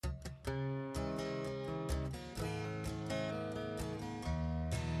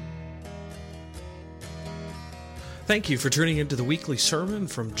Thank you for tuning into the weekly sermon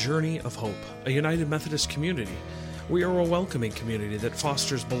from Journey of Hope, a United Methodist community. We are a welcoming community that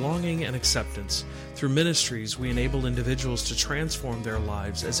fosters belonging and acceptance. Through ministries, we enable individuals to transform their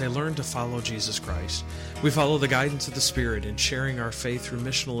lives as they learn to follow Jesus Christ. We follow the guidance of the Spirit in sharing our faith through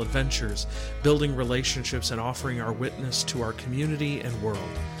missional adventures, building relationships, and offering our witness to our community and world.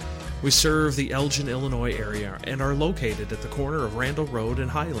 We serve the Elgin, Illinois area and are located at the corner of Randall Road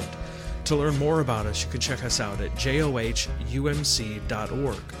and Highland. To learn more about us, you can check us out at johumc.org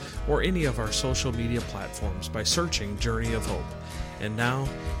or any of our social media platforms by searching Journey of Hope. And now,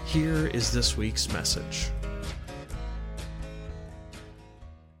 here is this week's message.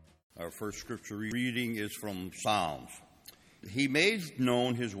 Our first scripture reading is from Psalms. He made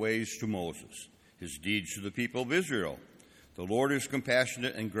known his ways to Moses, his deeds to the people of Israel. The Lord is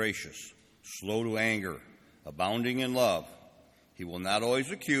compassionate and gracious, slow to anger, abounding in love. He will not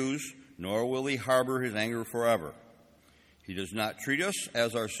always accuse, nor will he harbor his anger forever. He does not treat us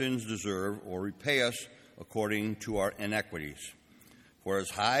as our sins deserve or repay us according to our iniquities. For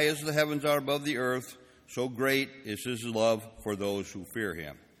as high as the heavens are above the earth, so great is his love for those who fear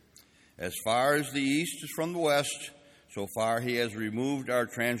him. As far as the east is from the west, so far he has removed our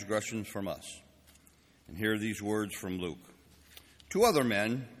transgressions from us. And hear these words from Luke. 2 other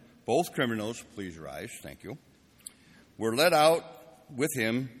men, both criminals, please rise, thank you, were led out with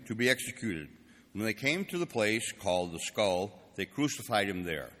him to be executed. When they came to the place called the Skull, they crucified him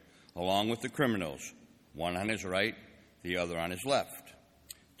there, along with the criminals, one on his right, the other on his left.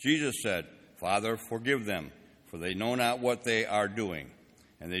 Jesus said, "Father, forgive them, for they know not what they are doing."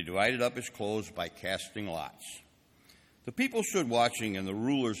 And they divided up his clothes by casting lots. The people stood watching, and the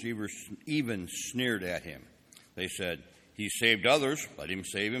rulers even sneered at him. They said, "He saved others, let him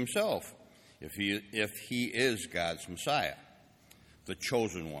save himself, if he is God's Messiah, the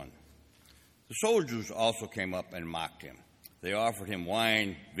chosen one." The soldiers also came up and mocked him. They offered him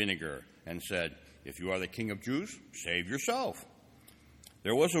wine vinegar and said, "If you are the King of Jews, save yourself."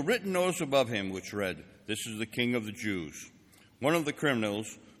 There was a written notice above him which read, "This is the King of the Jews." One of the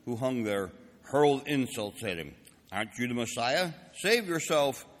criminals who hung there hurled insults at him. "Aren't you the Messiah? Save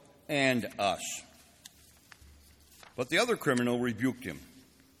yourself and us." But the other criminal rebuked him.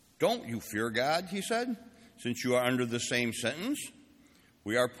 "Don't you fear God," he said, "since you are under the same sentence?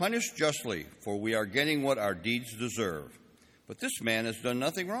 We are punished justly, for we are getting what our deeds deserve. But this man has done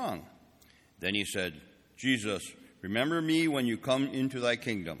nothing wrong." Then he said, "Jesus, remember me when you come into thy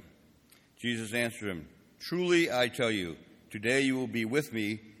kingdom." Jesus answered him, "Truly I tell you, today you will be with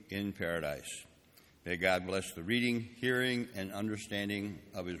me in paradise." May God bless the reading, hearing, and understanding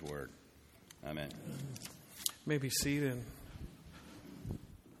of his word. Amen. You may be seated.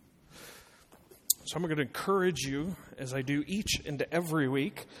 So I'm going to encourage you, as I do each and every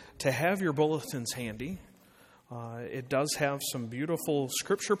week, to have your bulletins handy. It does have some beautiful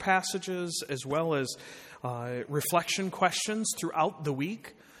scripture passages as well as reflection questions throughout the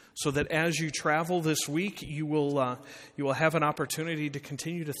week, so that as you travel this week, you will have an opportunity to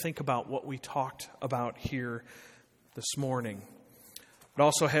continue to think about what we talked about here this morning. It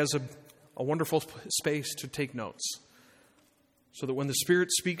also has a wonderful space to take notes, so that when the Spirit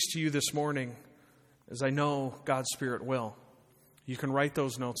speaks to you this morning, as I know God's Spirit will, you can write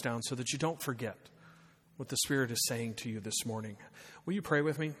those notes down so that you don't forget what the Spirit is saying to you this morning. Will you pray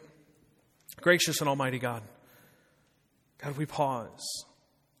with me? Gracious and almighty God, we pause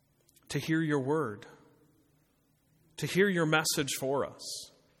to hear your word, to hear your message for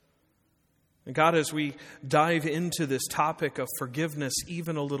us. And God, as we dive into this topic of forgiveness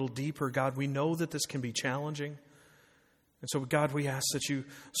even a little deeper, God, we know that this can be challenging. And so, God, we ask that you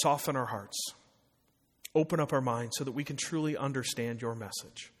soften our hearts. Open up our minds so that we can truly understand your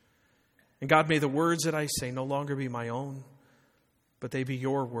message. And God, may the words that I say no longer be my own, but they be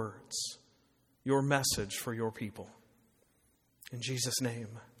your words, your message for your people. In Jesus'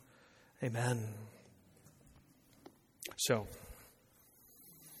 name, amen. So,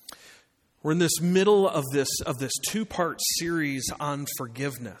 we're in this middle of this two-part series on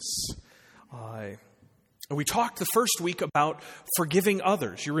forgiveness. We talked the first week about forgiving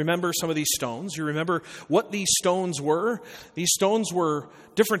others. You remember some of these stones. You remember what these stones were. These stones were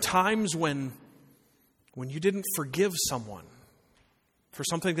different times when you didn't forgive someone for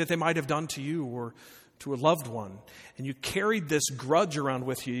something that they might have done to you or to a loved one. And you carried this grudge around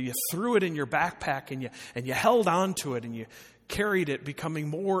with you. You threw it in your backpack and you held on to it and you carried it, becoming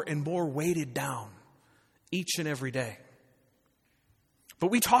more and more weighted down each and every day.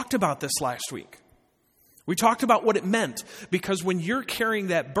 But we talked about this last week. We talked about what it meant, because when you're carrying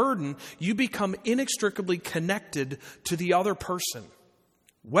that burden, you become inextricably connected to the other person,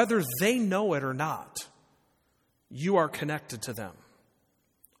 whether they know it or not. you are connected to them.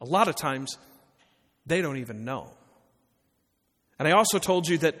 A lot of times, they don't even know. And I also told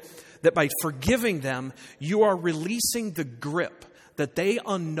you that by forgiving them, you are releasing the grip that they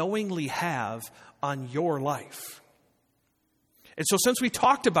unknowingly have on your life. And so since we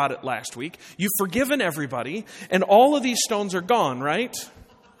talked about it last week, you've forgiven everybody, and all of these stones are gone, right?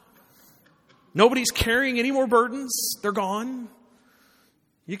 Nobody's carrying any more burdens. They're gone.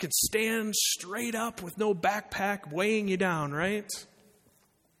 You can stand straight up with no backpack weighing you down, right?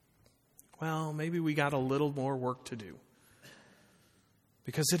 Well, maybe we got a little more work to do.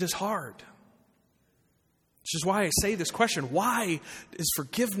 Because it is hard. Which is why I say this question. Why is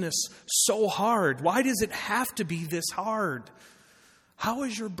forgiveness so hard? Why does it have to be this hard? How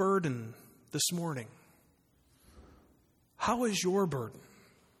is your burden this morning? How is your burden?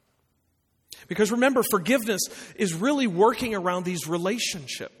 Because remember, forgiveness is really working around these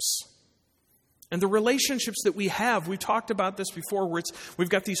relationships. And the relationships that we have, we talked about this before, where we've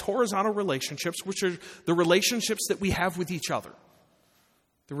got these horizontal relationships, which are the relationships that we have with each other.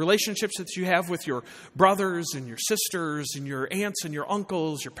 The relationships that you have with your brothers and your sisters and your aunts and your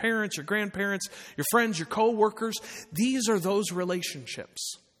uncles, your parents, your grandparents, your friends, your co-workers. These are those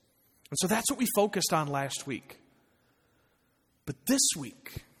relationships. And so that's what we focused on last week. But this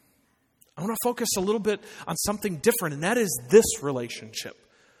week, I want to focus a little bit on something different, and that is this relationship.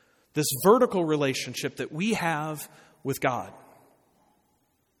 This vertical relationship that we have with God.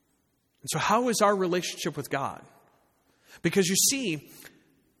 And so how is our relationship with God? Because you see,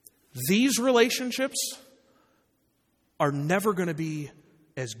 these relationships are never going to be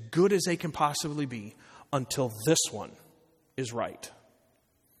as good as they can possibly be until this one is right.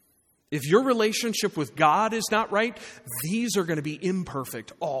 If your relationship with God is not right, these are going to be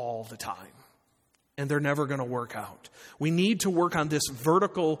imperfect all the time. And they're never going to work out. We need to work on this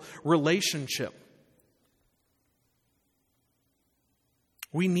vertical relationship.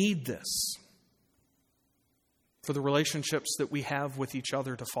 We need this for the relationships that we have with each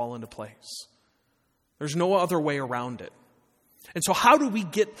other to fall into place. There's no other way around it. And so how do we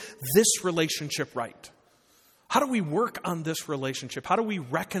get this relationship right? How do we work on this relationship? How do we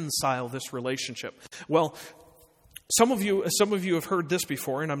reconcile this relationship? Well, some of you have heard this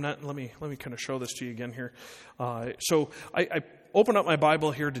before, and let me kind of show this to you again here. So I open up my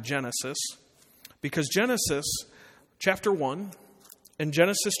Bible here to Genesis, because Genesis chapter 1 and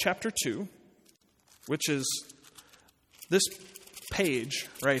Genesis chapter 2, which is this page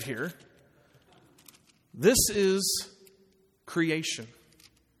right here, this is creation.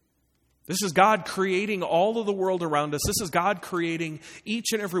 This is God creating all of the world around us. This is God creating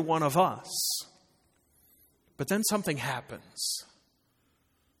each and every one of us. But then something happens.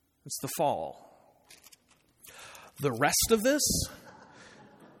 It's the fall. The rest of this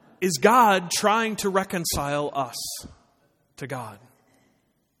is God trying to reconcile us to God.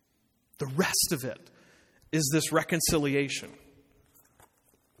 The rest of it is this reconciliation.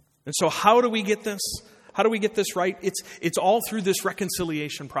 And so how do we get this? How do we get this right? It's all through this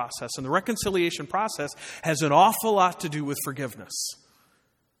reconciliation process. And the reconciliation process has an awful lot to do with forgiveness.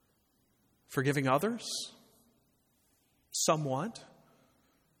 Forgiving others, somewhat,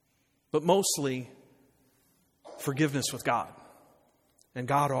 but mostly forgiveness with God. And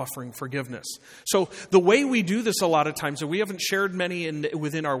God offering forgiveness. So the way we do this a lot of times, and we haven't shared many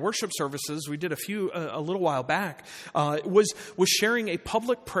within our worship services, we did a few a little while back, was sharing a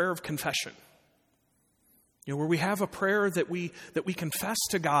public prayer of confession. You know, where we have a prayer that we confess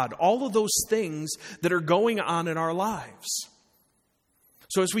to God all of those things that are going on in our lives.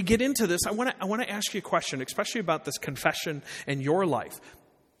 So as we get into this, I want to ask you a question, especially about this confession in your life.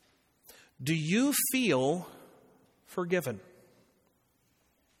 Do you feel forgiven?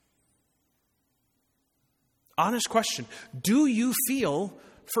 Honest question. Do you feel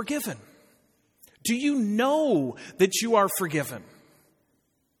forgiven? Do you know that you are forgiven?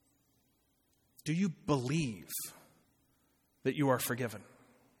 Do you believe that you are forgiven?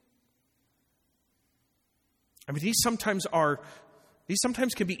 I mean, these sometimes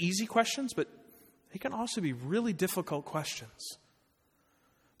can be easy questions, but they can also be really difficult questions.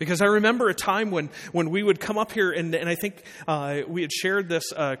 Because I remember a time when we would come up here, and I think we had shared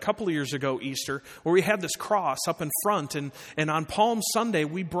this a couple of years ago, Easter, where we had this cross up in front, and on Palm Sunday,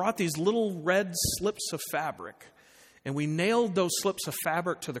 we brought these little red slips of fabric, and we nailed those slips of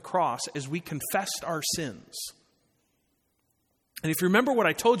fabric to the cross as we confessed our sins. And if you remember what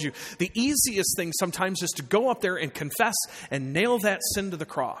I told you, the easiest thing sometimes is to go up there and confess and nail that sin to the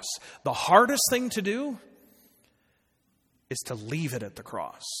cross. The hardest thing to do is to leave it at the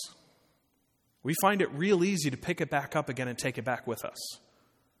cross. We find it real easy to pick it back up again and take it back with us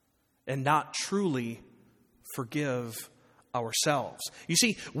and not truly forgive ourselves. You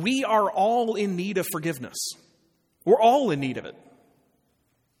see, we are all in need of forgiveness. We're all in need of it.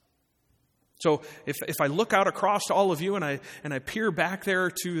 So if I look out across to all of you and I peer back there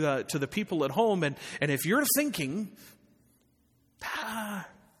to the people at home, and if you're thinking,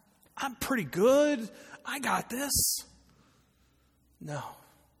 I'm pretty good, I got this. No.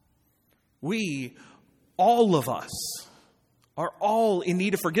 We, all of us, are all in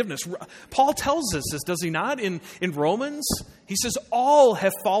need of forgiveness. Paul tells us this, does he not, in Romans? He says, all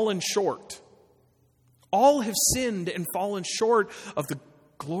have fallen short. All have sinned and fallen short of the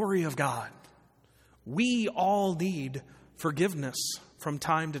glory of God. We all need forgiveness from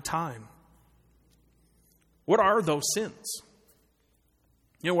time to time. What are those sins?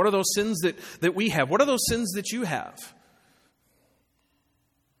 What are those sins that we have? What are those sins that you have?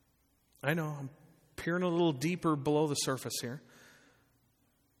 I know, I'm peering a little deeper below the surface here.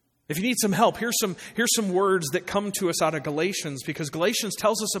 If you need some help, here's some words that come to us out of Galatians, because Galatians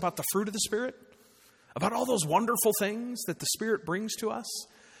tells us about the fruit of the Spirit, about all those wonderful things that the Spirit brings to us.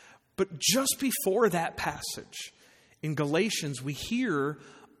 But just before that passage, in Galatians, we hear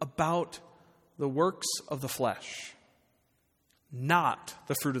about the works of the flesh, not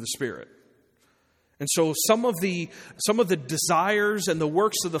the fruit of the Spirit. And so some of the desires and the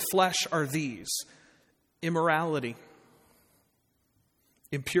works of the flesh are these: immorality,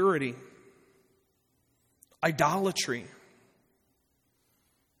 impurity, idolatry,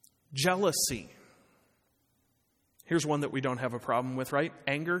 jealousy. Here's one that we don't have a problem with, right?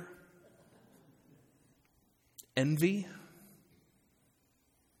 Anger, envy,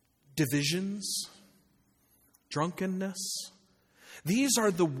 divisions, drunkenness. These are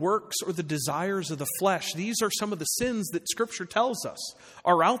the works or the desires of the flesh. These are some of the sins that Scripture tells us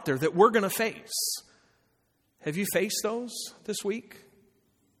are out there that we're going to face. Have you faced those this week?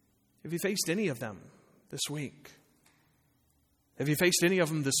 Have you faced any of them this week? Have you faced any of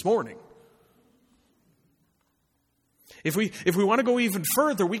them this morning? If we want to go even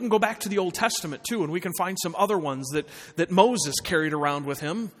further, we can go back to the Old Testament too, and we can find some other ones that Moses carried around with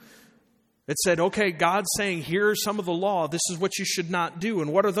him. It said, okay, God's saying, here's some of the law. This is what you should not do.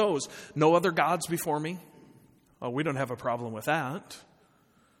 And what are those? No other gods before me. Oh, we don't have a problem with that.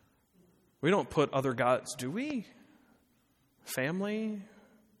 We don't put other gods, do we? Family,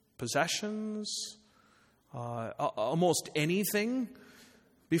 possessions, almost anything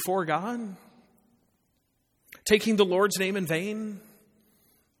before God. Taking the Lord's name in vain,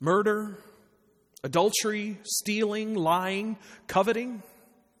 murder, adultery, stealing, lying, coveting.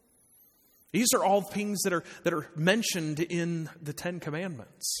 These are all things that are mentioned in the Ten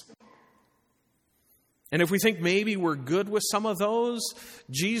Commandments. And if we think maybe we're good with some of those,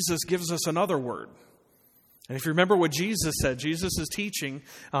 Jesus gives us another word. And if you remember what Jesus said, Jesus is teaching,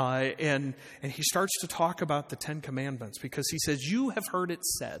 and he starts to talk about the Ten Commandments, because he says, you have heard it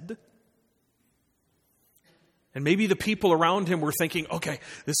said. And maybe the people around him were thinking, okay,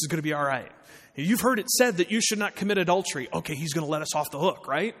 this is going to be all right. You've heard it said that you should not commit adultery. Okay, he's going to let us off the hook,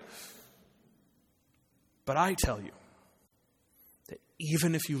 right? But I tell you that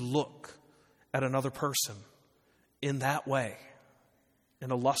even if you look at another person in that way,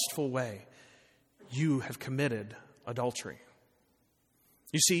 in a lustful way, you have committed adultery.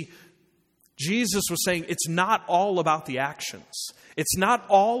 You see, Jesus was saying it's not all about the actions. It's not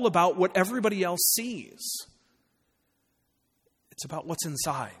all about what everybody else sees. It's about what's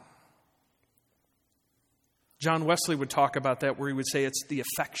inside. John Wesley would talk about that, where he would say it's the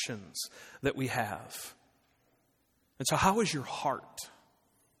affections that we have. And so how is your heart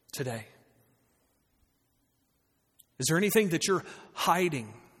today? Is there anything that you're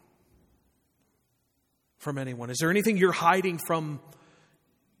hiding from anyone? Is there anything you're hiding from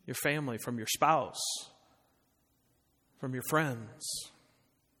your family, from your spouse, from your friends?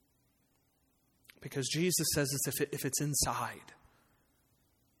 Because Jesus says if it's inside,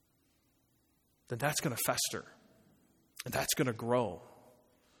 then that's going to fester, and that's going to grow,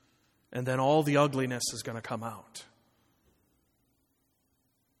 and then all the ugliness is going to come out.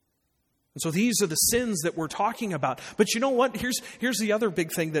 And so these are the sins that we're talking about. But you know what? Here's the other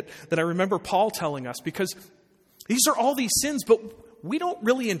big thing that I remember Paul telling us, because these are all these sins, but we don't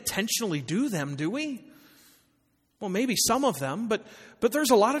really intentionally do them, do we? Well, maybe some of them, but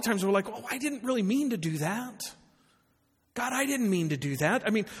there's a lot of times we're like, oh, I didn't really mean to do that. God, I didn't mean to do that.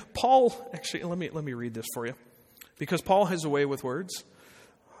 I mean, Paul, actually, let me read this for you, because Paul has a way with words.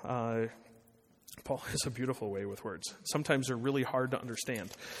 Paul has a beautiful way with words. Sometimes they're really hard to understand.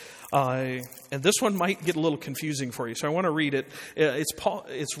 And this one might get a little confusing for you, so I want to read it.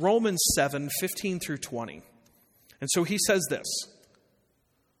 It's Romans 7, 15 through 20. And so he says this: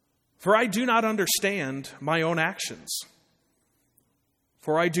 For I do not understand my own actions.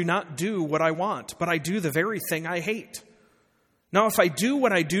 For I do not do what I want, but I do the very thing I hate. Now, if I do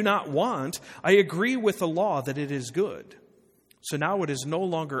what I do not want, I agree with the law that it is good. So now it is no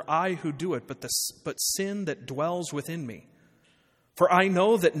longer I who do it, but sin that dwells within me. For I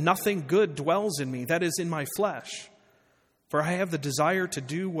know that nothing good dwells in me, that is, in my flesh. For I have the desire to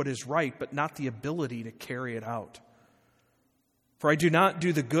do what is right, but not the ability to carry it out. For I do not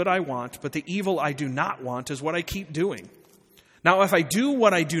do the good I want, but the evil I do not want is what I keep doing. Now, if I do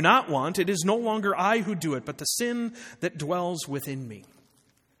what I do not want, it is no longer I who do it, but the sin that dwells within me.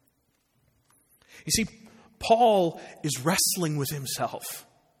 You see, Paul is wrestling with himself.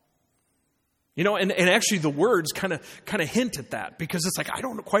 You know, and actually the words kind of hint at that, because it's like, I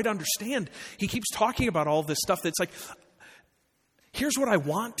don't quite understand. He keeps talking about all this stuff that's like, here's what I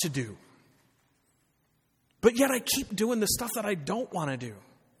want to do. But yet I keep doing the stuff that I don't want to do.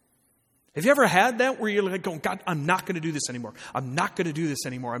 Have you ever had that where you're like going, God, I'm not going to do this anymore. I'm not going to do this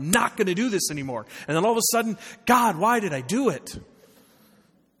anymore. I'm not going to do this anymore. And then all of a sudden, God, why did I do it?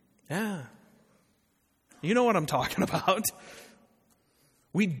 Yeah. You know what I'm talking about.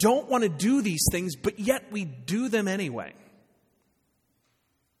 We don't want to do these things, but yet we do them anyway.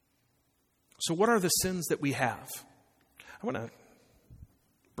 So what are the sins that we have? I want to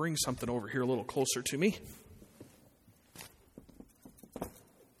bring something over here a little closer to me,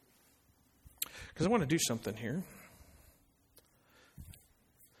 because I want to do something here.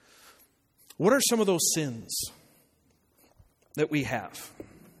 What are some of those sins that we have?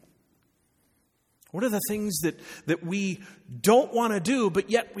 What are the things that we don't want to do, but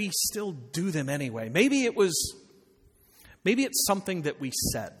yet we still do them anyway? Maybe it's something that we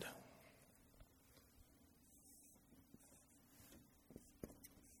said.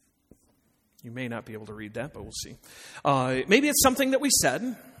 You may not be able to read that, but we'll see. Maybe it's something that we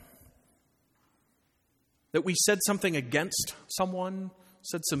said. That we said something against someone,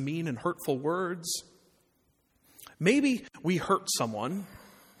 said some mean and hurtful words. Maybe we hurt someone.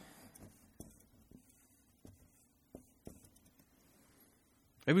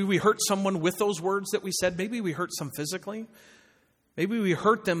 Maybe we hurt someone with those words that we said. Maybe we hurt some physically. Maybe we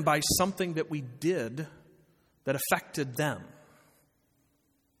hurt them by something that we did that affected them.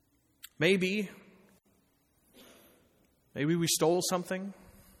 Maybe we stole something.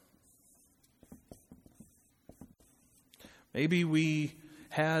 Maybe we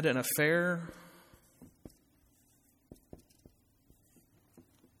had an affair.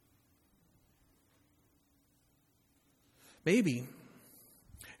 Maybe,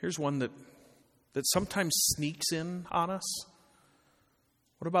 here's one that sometimes sneaks in on us.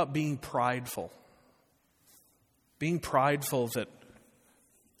 What about being prideful? Being prideful that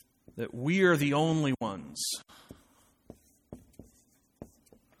we are the only ones.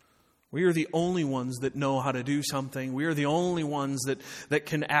 We are the only ones that know how to do something. We are the only ones that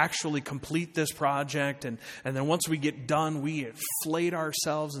can actually complete this project. And then once we get done, we inflate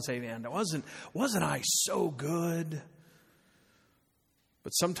ourselves and say, man, wasn't I so good?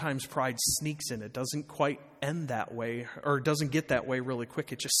 But sometimes pride sneaks in. It doesn't quite end that way, or it doesn't get that way really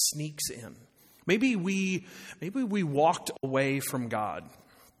quick. It just sneaks in. Maybe we walked away from God.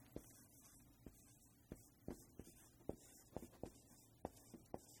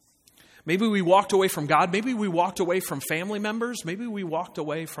 Maybe we walked away from God. Maybe we walked away from family members. Maybe we walked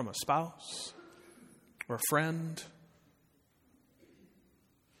away from a spouse or a friend.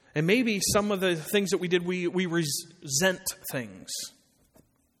 And maybe some of the things that we did, we resent things.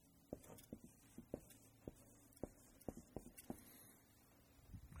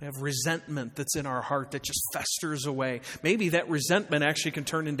 We have resentment that's in our heart that just festers away. Maybe that resentment actually can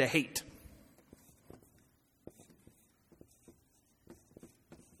turn into hate.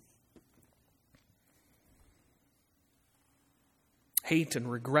 Hate and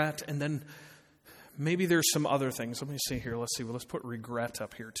regret, and then maybe there's some other things. Let me see here. Let's put regret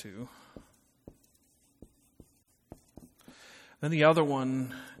up here too. Then the other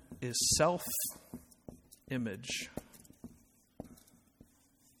one is self-image.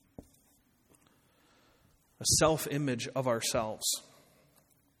 A self-image of ourselves.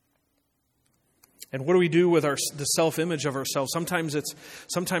 And what do we do with the self-image of ourselves? Sometimes it's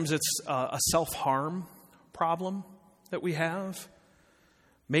a self-harm problem that we have.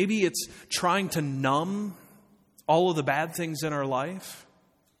 Maybe it's trying to numb all of the bad things in our life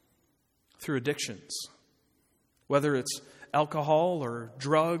through addictions. Whether it's alcohol or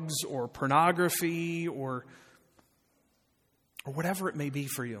drugs or pornography or whatever it may be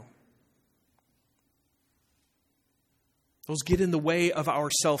for you. Those get in the way of our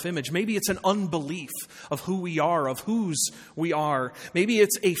self-image. Maybe it's an unbelief of who we are, of whose we are. Maybe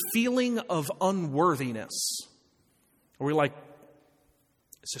it's a feeling of unworthiness. Or we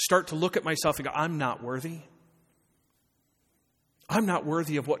start to look at myself and go, I'm not worthy. I'm not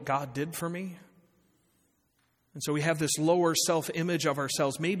worthy of what God did for me. And so we have this lower self-image of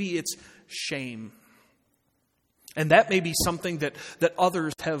ourselves. Maybe it's shame. And that may be something that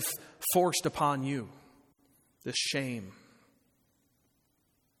others have forced upon you. This shame.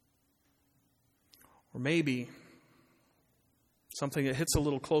 Or maybe something that hits a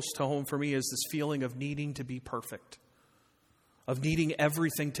little close to home for me is this feeling of needing to be perfect. Of needing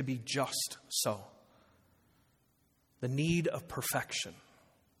everything to be just so. The need of perfection.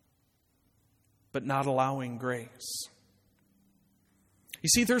 But not allowing grace. You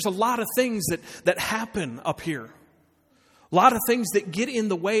see, there's a lot of things that happen up here. A lot of things that get in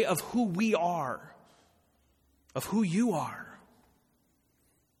the way of who we are. Of who you are.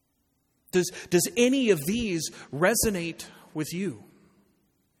 Does any of these resonate with you?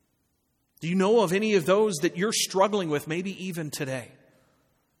 Do you know of any of those that you're struggling with, maybe even today?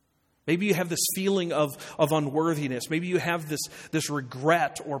 Maybe you have this feeling of unworthiness. Maybe you have this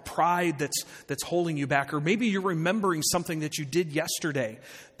regret or pride that's holding you back. Or maybe you're remembering something that you did yesterday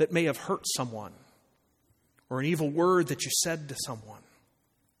that may have hurt someone. Or an evil word that you said to someone.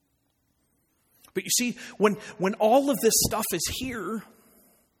 But you see, when all of this stuff is here,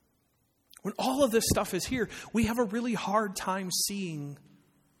 we have a really hard time seeing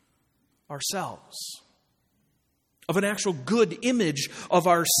ourselves. Of an actual good image of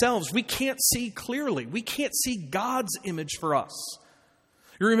ourselves. We can't see clearly. We can't see God's image for us.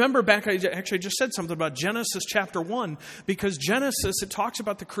 You remember back, I actually just said something about Genesis chapter 1, because Genesis, it talks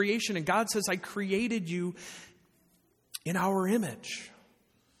about the creation, and God says, I created you in our image.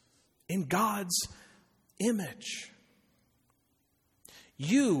 In God's image.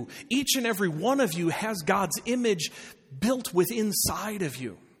 You, each and every one of you, has God's image built within inside of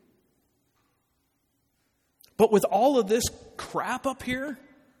you. But with all of this crap up here,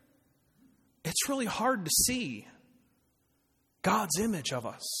 it's really hard to see God's image of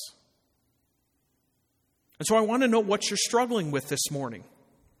us. And so I want to know what you're struggling with this morning.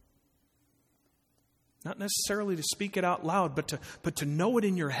 Not necessarily to speak it out loud, but to know it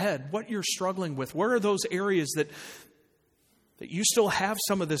in your head, what you're struggling with. Where are those areas that you still have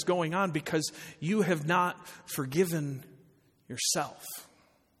some of this going on because you have not forgiven yourself?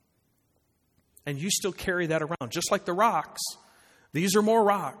 And you still carry that around. Just like the rocks. These are more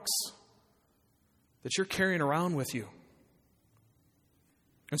rocks that you're carrying around with you.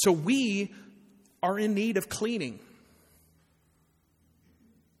 And so we are in need of cleaning.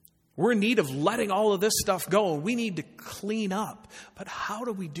 We're in need of letting all of this stuff go. We need to clean up. But how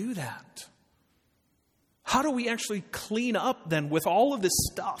do we do that? How do we actually clean up then with all of this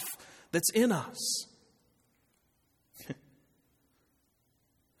stuff that's in us?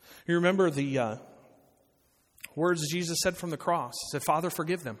 You remember the words Jesus said from the cross. He said, Father,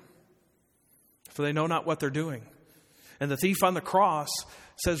 forgive them, for they know not what they're doing. And the thief on the cross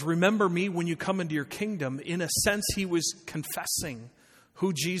says, remember me when you come into your kingdom. In a sense, he was confessing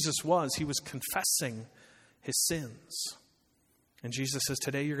who Jesus was. He was confessing his sins. And Jesus says,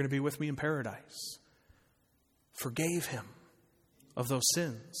 today you're going to be with me in paradise. Forgave him of those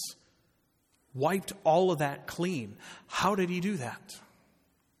sins. Wiped all of that clean. How did he do that?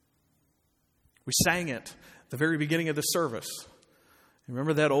 We sang it at the very beginning of the service.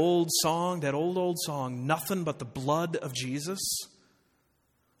 Remember that old song, old song, nothing but the blood of Jesus?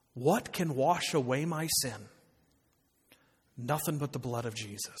 What can wash away my sin? Nothing but the blood of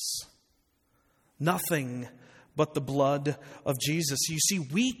Jesus. Nothing but the blood of Jesus. You see,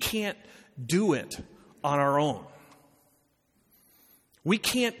 we can't do it on our own. We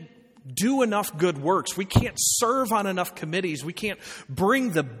can't do enough good works. We can't serve on enough committees. We can't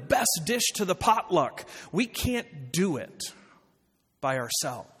bring the best dish to the potluck. We can't do it by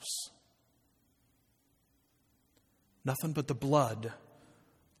ourselves. Nothing but the blood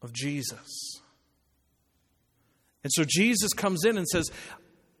of Jesus. And so Jesus comes in and says,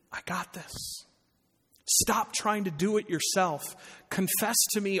 I got this. Stop trying to do it yourself. Confess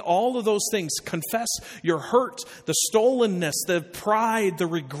to me all of those things. Confess your hurt, the stolenness, the pride, the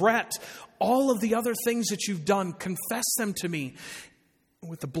regret, all of the other things that you've done. Confess them to me.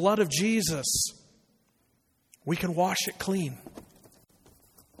 With the blood of Jesus, we can wash it clean.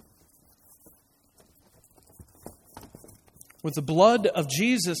 With the blood of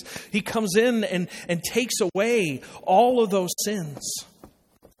Jesus, He comes in and takes away all of those sins.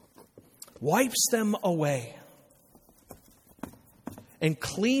 Wipes them away. And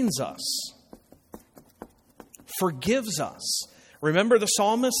cleans us forgives us. Remember, the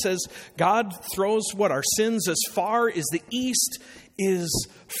psalmist says God throws our sins as far as the east is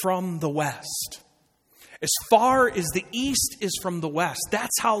from the west. As far as the east is from the west.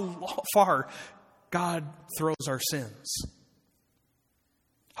 That's how far God throws our sins.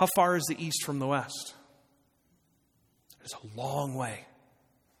 How far is the east from the west? It's a long way.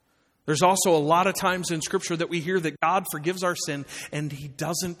 There's also a lot of times in Scripture that we hear that God forgives our sin and He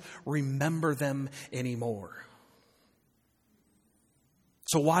doesn't remember them anymore.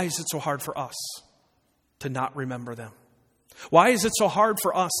 So why is it so hard for us to not remember them? Why is it so hard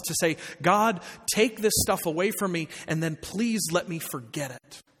for us to say, God, take this stuff away from me and then please let me forget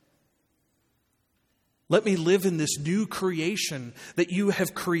it? Let me live in this new creation that you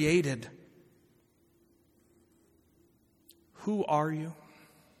have created. Who are you?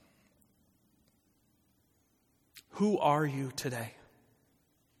 Who are you today?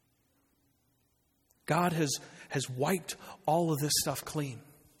 God has wiped all of this stuff clean.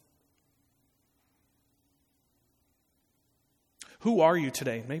 Who are you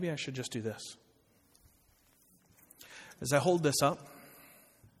today? Maybe I should just do this. As I hold this up,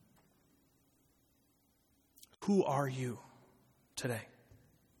 who are you today?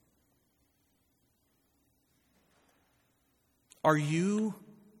 Are you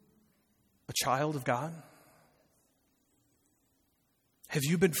a child of God? Have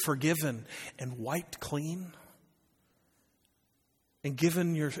you been forgiven and wiped clean? And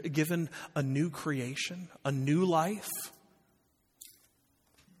given a new creation, a new life?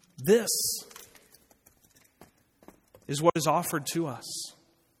 This is what is offered to us.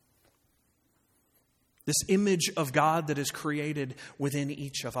 This image of God that is created within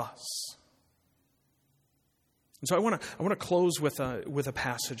each of us. And so I want to close with a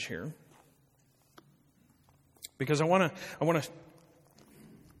passage here, because I want to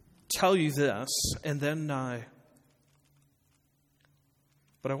tell you this, and then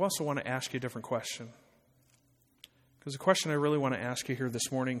but I also want to ask you a different question. Because the question I really want to ask you here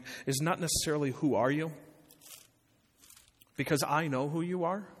this morning is not necessarily who are you, because I know who you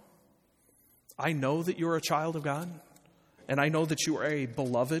are. I know that you're a child of God, and I know that you are a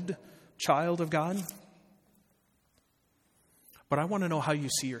beloved child of God. But I want to know how you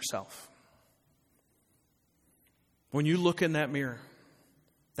see yourself. When you look in that mirror,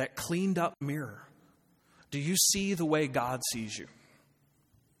 that cleaned up mirror, do you see the way God sees you?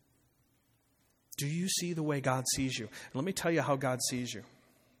 Do you see the way God sees you? And let me tell you how God sees you.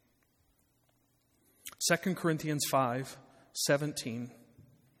 2 Corinthians 5:17.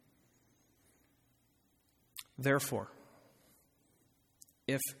 Therefore,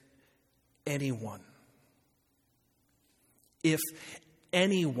 if anyone,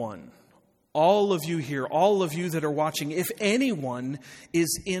 all of you here, all of you that are watching, if anyone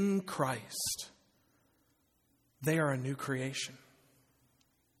is in Christ, they are a new creation.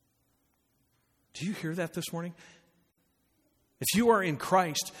 Do you hear that this morning? If you are in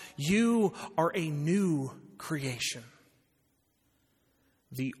Christ, you are a new creation.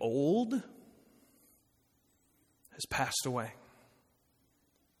 The old has passed away.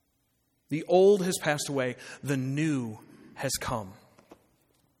 The old has passed away. The new has come.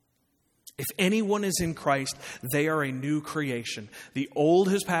 If anyone is in Christ, they are a new creation. The old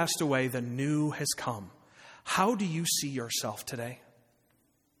has passed away. The new has come. How do you see yourself today?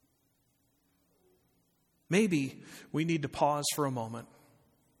 Maybe we need to pause for a moment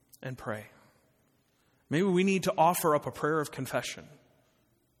and pray. Maybe we need to offer up a prayer of confession.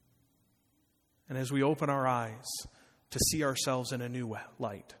 And as we open our eyes to see ourselves in a new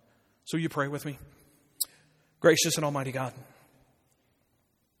light. So you pray with me? Gracious and almighty God.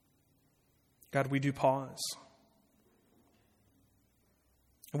 God, we do pause.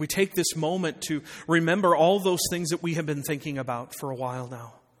 And we take this moment to remember all those things that we have been thinking about for a while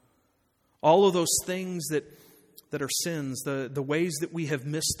now. All of those things that are sins, the ways that we have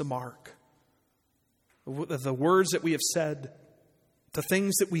missed the mark, the words that we have said, the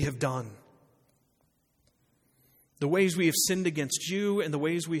things that we have done, the ways we have sinned against you and the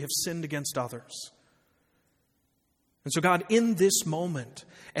ways we have sinned against others. And so God, in this moment,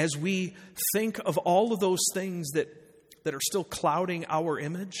 as we think of all of those things that are still clouding our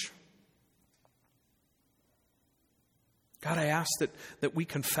image, God, I ask that we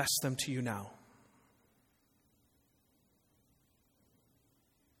confess them to you now.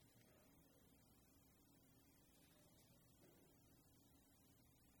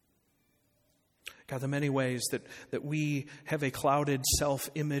 God, the many ways that we have a clouded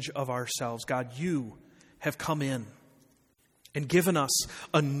self-image of ourselves, God, you have come in and given us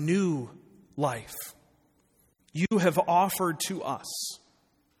a new life. You have offered to us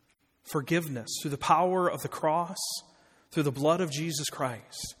forgiveness through the power of the cross, through the blood of Jesus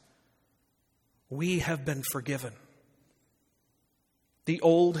Christ. We have been forgiven. The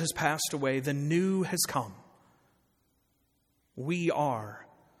old has passed away, the new has come. We are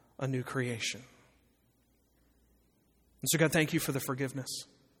a new creation. And so God, thank you for the forgiveness.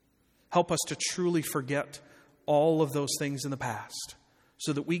 Help us to truly forget all of those things in the past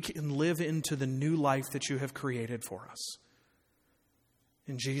so that we can live into the new life that you have created for us.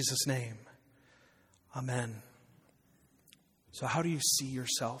 In Jesus' name, amen. So how do you see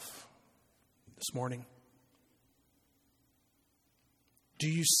yourself this morning? Do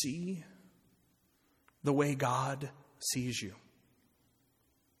you see the way God sees you?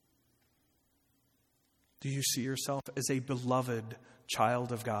 Do you see yourself as a beloved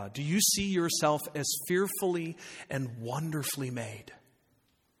child of God? Do you see yourself as fearfully and wonderfully made?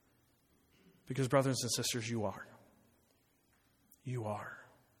 Because brothers and sisters, you are. You are.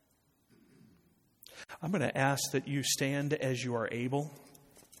 I'm going to ask that you stand as you are able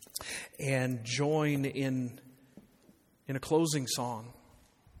and join in a closing song.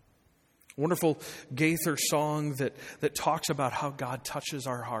 A wonderful Gaither song that talks about how God touches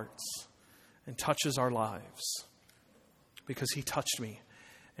our hearts and touches our lives because He touched me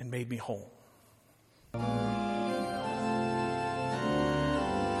and made me whole.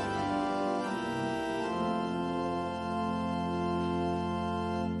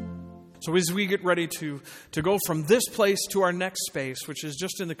 So as we get ready to go from this place to our next space, which is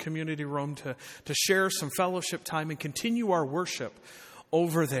just in the community room, to share some fellowship time and continue our worship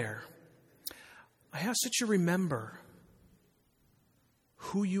over there, I ask that you remember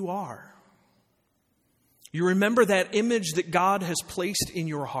who you are. You remember that image that God has placed in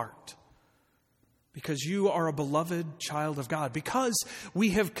your heart. Because you are a beloved child of God. Because we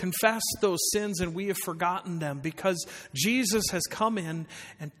have confessed those sins and we have forgotten them. Because Jesus has come in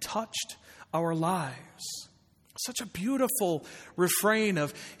and touched our lives. Such a beautiful refrain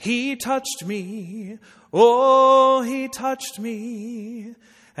of, He touched me, oh, He touched me.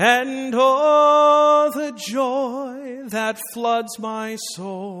 And oh, the joy that floods my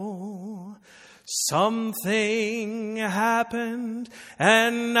soul. Something happened,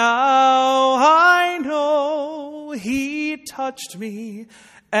 and now I know He touched me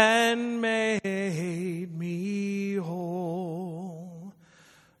and made me whole.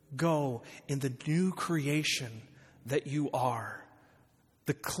 Go in the new creation that you are,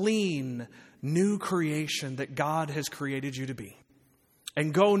 the clean new creation that God has created you to be.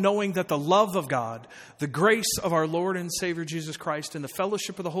 And go knowing that the love of God, the grace of our Lord and Savior Jesus Christ, and the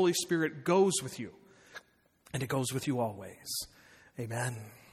fellowship of the Holy Spirit goes with you. And it goes with you always. Amen.